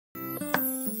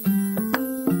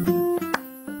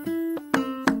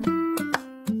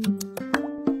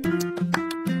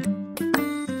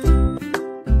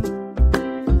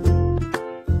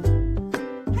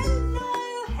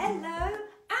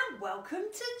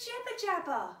Jibber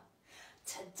Jabber.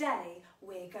 Today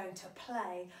we're going to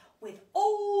play with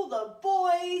all the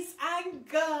boys and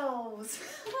girls.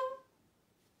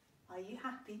 Are you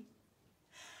happy?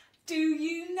 Do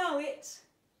you know it?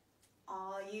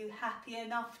 Are you happy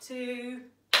enough to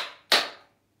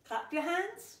clap your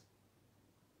hands?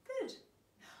 Good.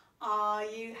 Are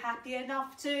you happy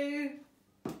enough to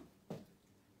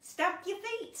stamp your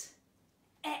feet?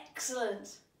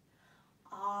 Excellent.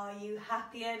 Are you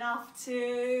happy enough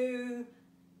to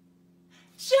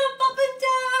jump up and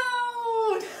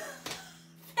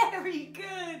down? Very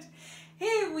good.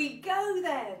 Here we go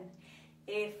then.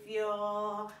 If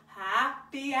you're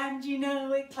happy and you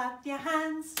know it, clap your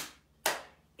hands.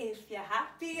 If you're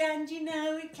happy and you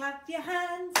know it, clap your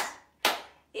hands.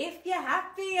 If you're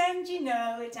happy and you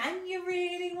know it and you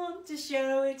really want to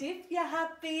show it, if you're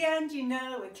happy and you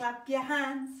know it, clap your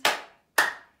hands.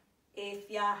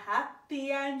 If you're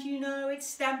happy and you know it,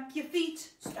 stamp your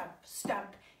feet, stamp,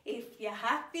 stamp. If you're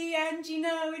happy and you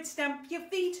know it, stamp your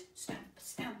feet, stamp,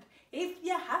 stamp. If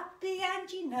you're happy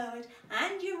and you know it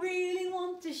and you really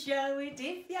want to show it,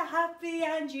 if you're happy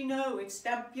and you know it,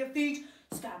 stamp your feet,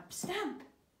 stamp, stamp.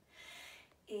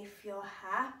 If you're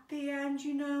happy and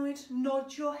you know it,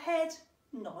 nod your head,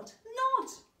 nod, nod.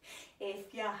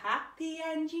 If you're happy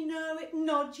and you know it,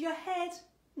 nod your head,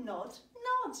 nod,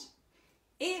 nod.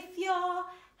 If you're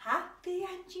happy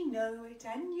and you know it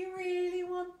and you really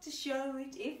want to show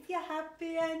it, if you're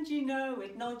happy and you know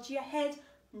it, nod your head,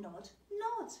 nod,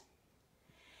 nod.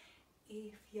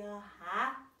 If you're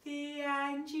happy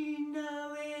and you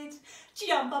know it,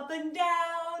 jump up and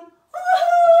down,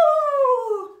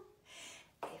 woohoo!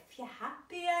 If you're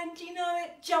happy and you know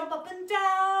it, jump up and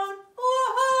down,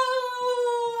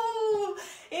 woohoo!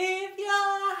 If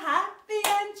you're happy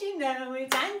and you know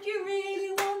it and you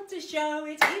really want to show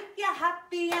it, if you're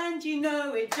happy and you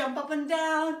know it, jump up and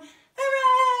down,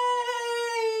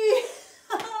 hooray!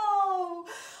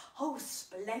 Oh,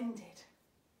 splendid.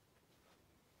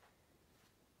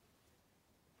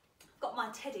 I've got my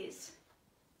teddies,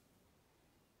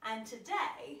 and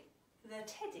today the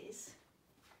teddies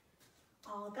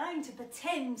are going to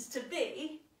pretend to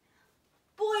be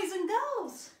boys and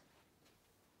girls.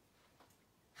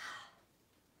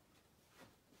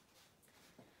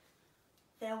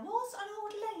 There was an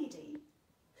old lady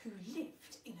who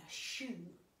lived in a shoe.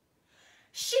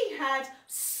 She had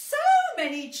so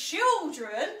many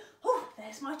children. Oh,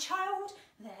 there's my child,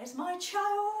 there's my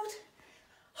child.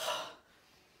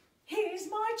 Here's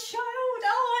my child,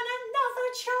 oh, and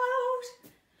another child.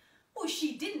 Well,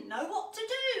 she didn't know what to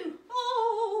do.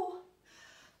 Oh.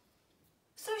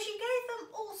 So she gave them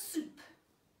all soup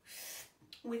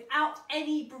without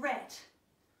any bread.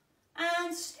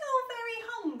 And still very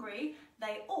hungry,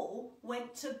 they all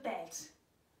went to bed.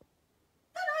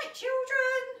 Good night,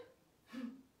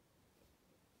 children.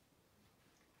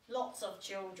 Lots of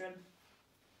children.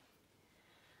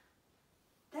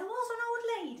 There was an old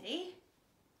lady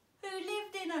who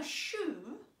lived in a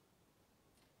shoe.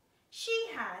 She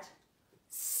had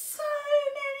so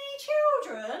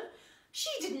many children, she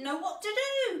didn't know what to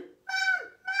do.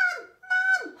 Mum,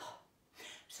 mum, mum.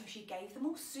 So she gave them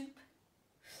all soup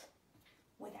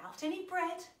without any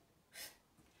bread,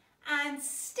 and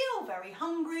still very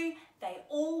hungry, they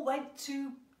all went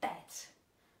to bed.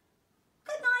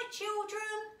 Good night,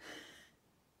 children.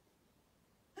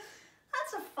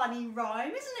 That's a funny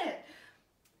rhyme, isn't it?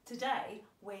 Today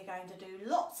we're going to do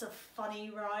lots of funny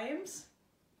rhymes.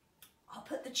 I'll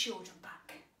put the children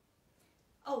back.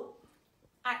 Oh,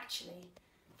 actually,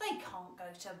 they can't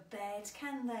go to bed,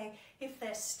 can they, if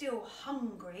they're still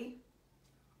hungry?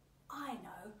 I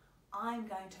know, I'm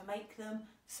going to make them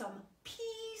some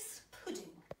peas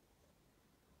pudding.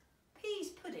 Peas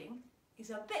pudding is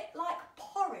a bit like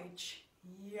porridge.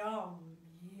 Yum,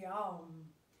 yum.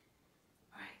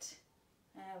 Right,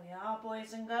 there we are,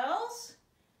 boys and girls.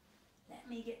 Let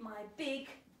me get my big,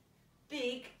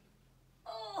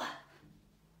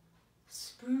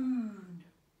 spoon.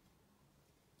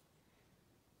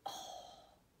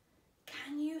 Oh,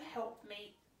 can you help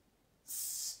me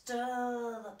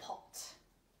stir the pot?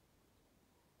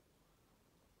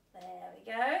 There we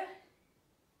go.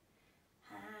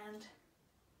 And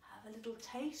have a little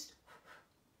taste.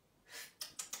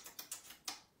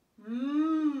 I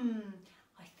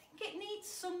think it needs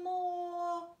some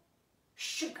more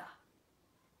sugar.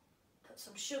 Put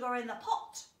some sugar in the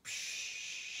pot.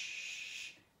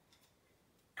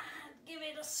 And give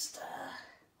it a stir.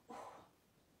 Oh,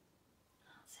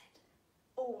 that's it.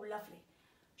 Oh, lovely.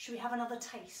 Should we have another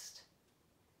taste?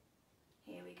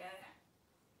 Here we go.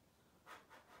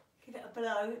 Give it a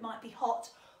blow, it might be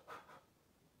hot.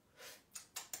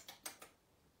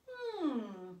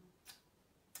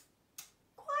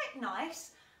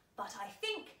 nice, but I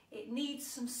think it needs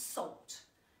some salt.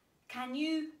 Can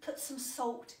you put some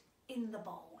salt in the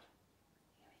bowl?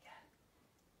 Here we go.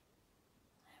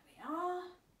 There we are.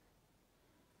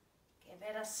 Give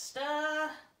it a stir.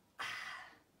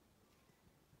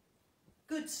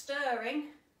 Good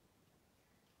stirring.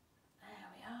 There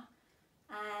we are.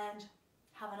 And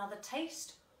have another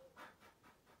taste.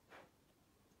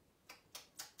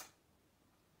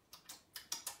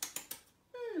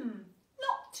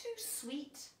 Not too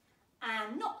sweet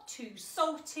and not too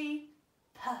salty.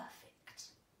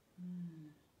 Perfect.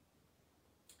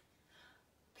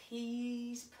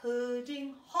 Peas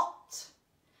pudding hot.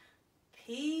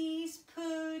 Peas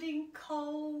pudding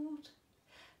cold.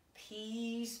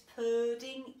 Peas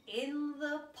pudding in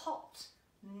the pot,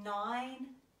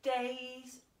 9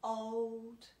 days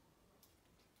old.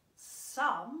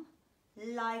 Some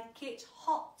like it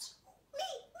hot. Me.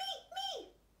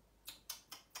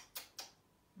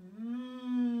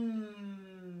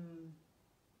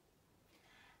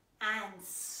 And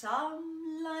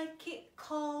some like it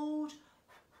cold.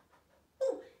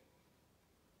 Ooh.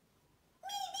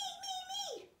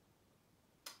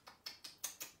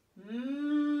 Me.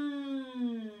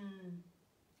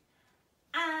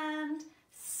 And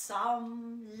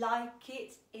some like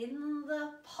it in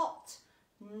the pot,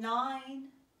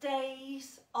 9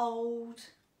 days old.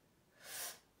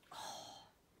 Oh,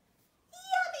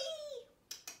 yummy!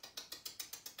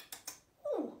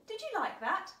 Oh, did you like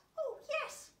that? Oh,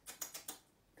 yes.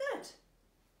 Good.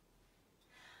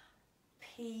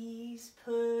 Peas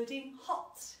pudding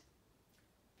hot.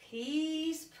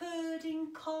 Peas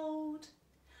pudding cold.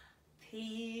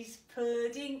 Peas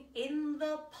pudding in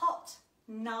the pot,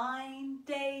 9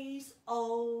 days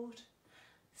old.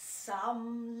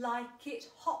 Some like it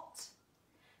hot,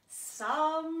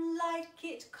 some like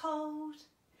it cold,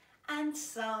 and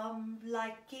some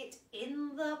like it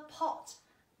in the pot,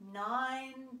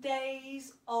 9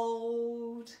 days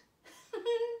old.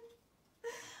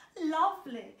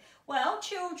 Lovely. Well,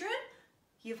 children,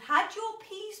 you've had your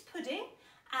peas pudding,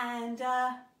 and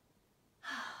I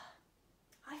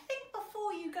think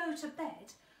before you go to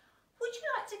bed, would you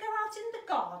like to go out in the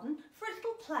garden for a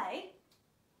little play?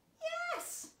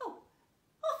 Yes. Oh,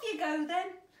 off you go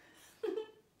then.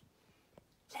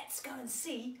 Let's go and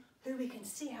see who we can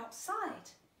see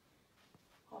outside.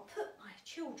 I'll put my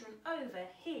children over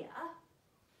here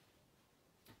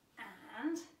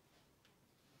and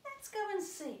let's go and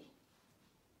see.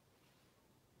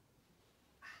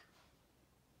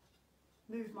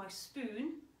 Move my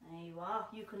spoon. There you are.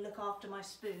 You can look after my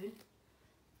spoon.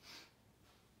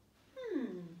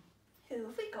 Who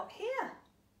have we got here?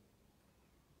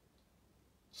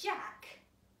 Jack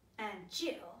and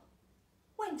Jill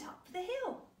went up the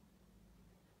hill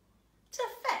to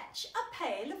fetch a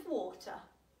pail of water.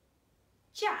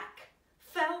 Jack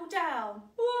fell down.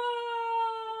 Whoa!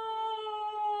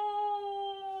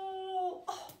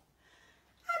 Oh,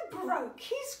 and broke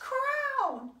his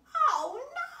crown. Oh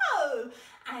no!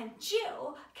 And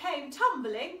Jill came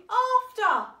tumbling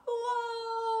after. Whoa!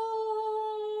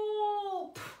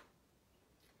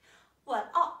 Well,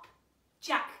 up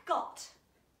Jack got,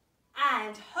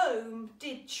 and home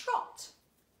did trot,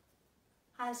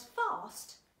 as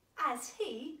fast as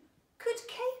he could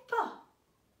caper.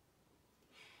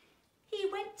 He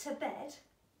went to bed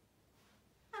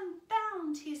and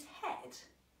bound his head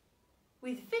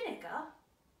with vinegar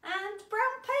and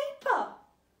brown paper.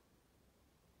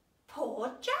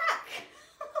 Poor Jack!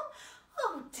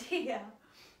 Oh dear.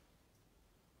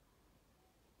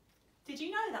 Did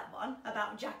you know that one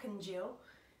about Jack and Jill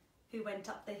who went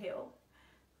up the hill?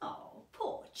 Oh,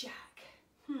 poor Jack.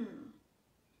 I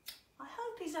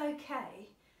hope he's okay.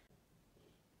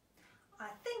 I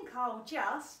think I'll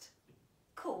just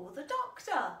call the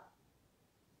doctor.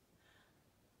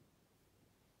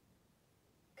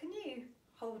 Can you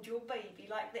hold your baby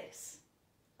like this?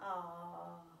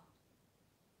 Ah.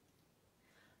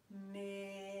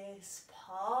 Miss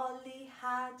Polly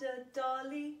had a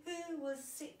dolly who was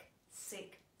sick.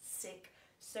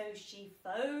 So she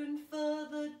phoned for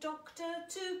the doctor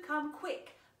to come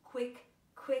quick.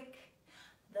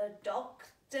 The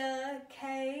doctor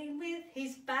came with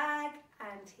his bag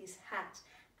and his hat,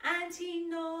 and he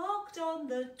knocked on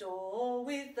the door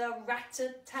with a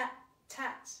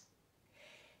rat-a-tat-tat.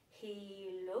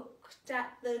 He looked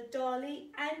at the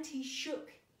dolly and he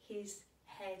shook his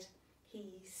head.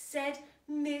 He said,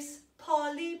 Miss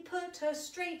Polly, put her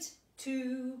straight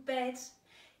to bed.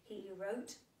 He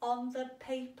wrote on the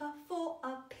paper for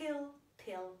a pill.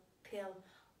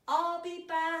 I'll be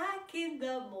back in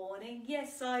the morning.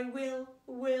 Yes, I will.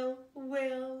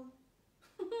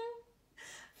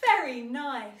 Very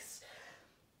nice.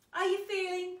 Are you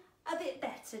feeling a bit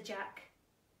better, Jack?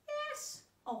 Yes.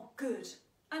 Oh, good.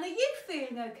 And are you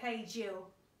feeling okay, Jill?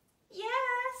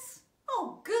 Yes.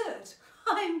 Oh, good.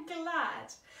 I'm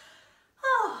glad.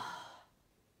 Oh,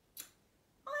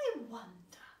 I wonder,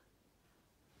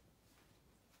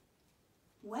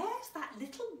 where's that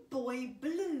little boy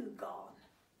Blue gone?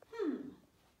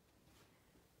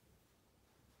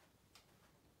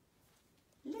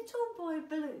 Little boy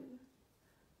Blue,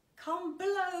 come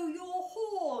blow your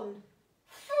horn.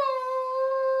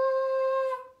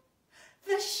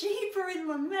 The sheep are in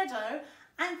the meadow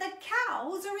and the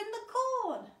cows are in the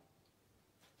corn.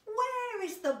 Where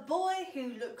is the boy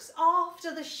who looks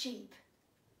after the sheep?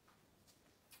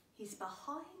 He's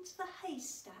behind the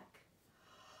haystack,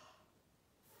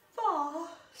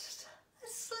 fast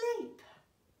asleep.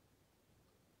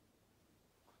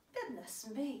 Goodness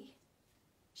me.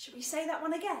 Should we say that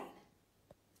one again?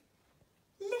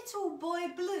 Little boy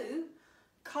Blue,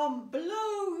 come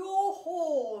blow your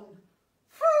horn.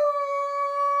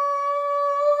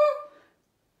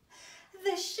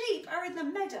 The sheep are in the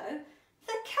meadow,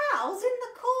 the cows in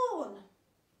the corn.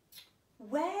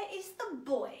 Where is the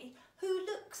boy who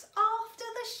looks after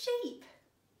the sheep?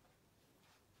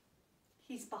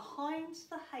 He's behind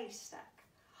the haystack.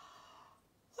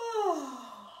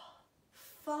 Oh,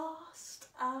 fast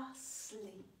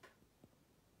asleep.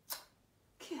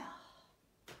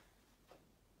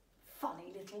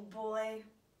 Funny little boy.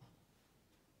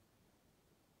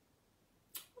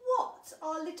 What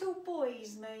are little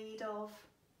boys made of?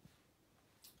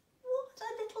 What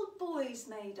are little boys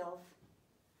made of?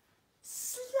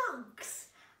 Slugs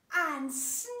and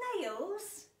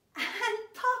snails and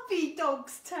puppy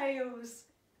dogs' tails.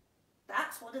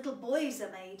 That's what little boys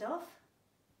are made of.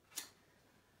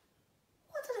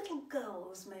 What are little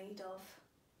girls made of?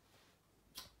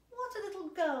 What are little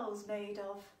girls made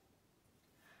of?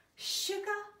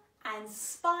 Sugar and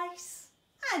spice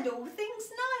and all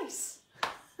things nice.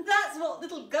 That's what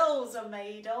little girls are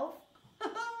made of.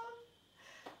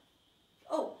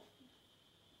 Oh,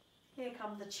 here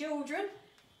come the children.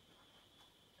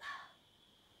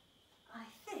 I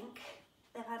think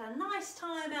they've had a nice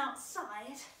time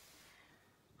outside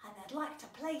and they'd like to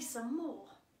play some more.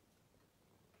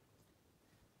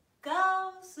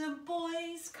 Girls and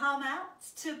boys come out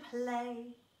to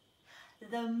play.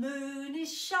 The moon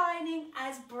is shining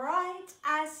as bright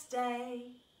as day.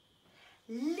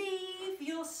 Leave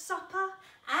your supper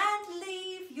and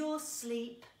leave your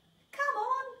sleep. Come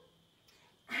on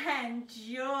and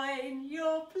join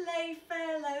your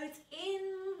playfellows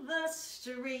in the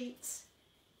street.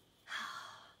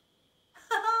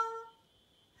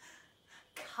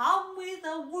 Come with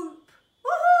a whoop,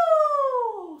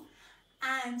 woohoo!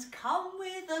 And come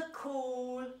with a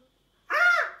call,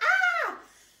 ah, ah!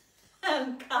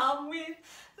 And come with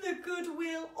the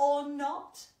goodwill or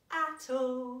not at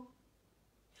all.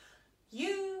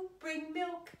 You bring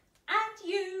milk and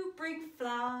you bring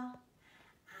flour,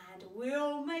 and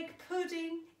we'll make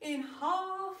pudding in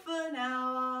half an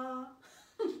hour.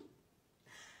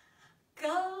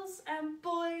 Girls and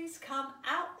boys come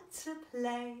out to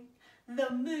play. The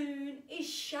moon is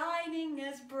shining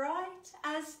as bright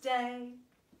as day.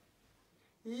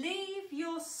 Leave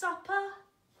your supper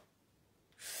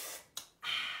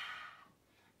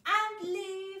and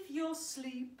leave your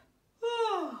sleep.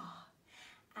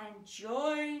 And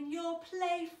join your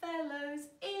playfellows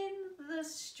in the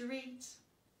street.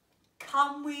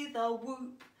 Come with a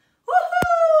whoop,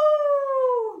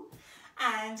 woohoo!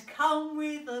 And come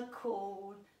with a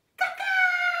call,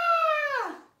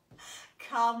 caw-caw!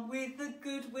 Come with the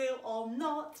goodwill or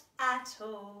not at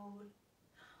all.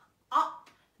 Up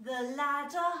the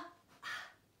ladder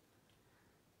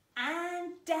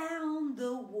and down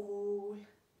the wall.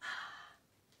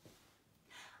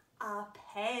 A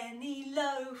penny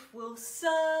loaf will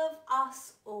serve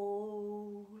us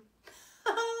all.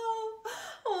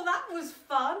 Oh, that was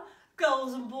fun,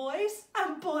 girls and boys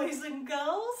and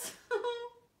girls.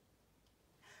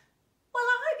 Well,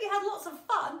 I hope you had lots of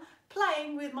fun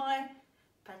playing with my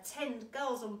pretend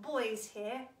girls and boys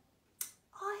here.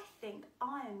 I think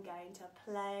I am going to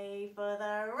play for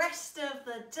the rest of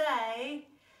the day.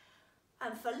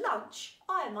 And for lunch,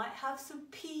 I might have some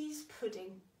peas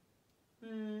pudding.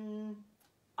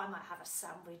 I might have a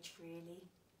sandwich, really.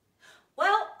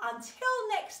 Well, until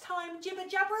next time, Jibber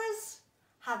Jabberers,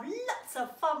 have lots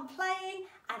of fun playing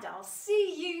and I'll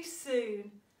see you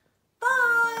soon.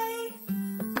 Bye!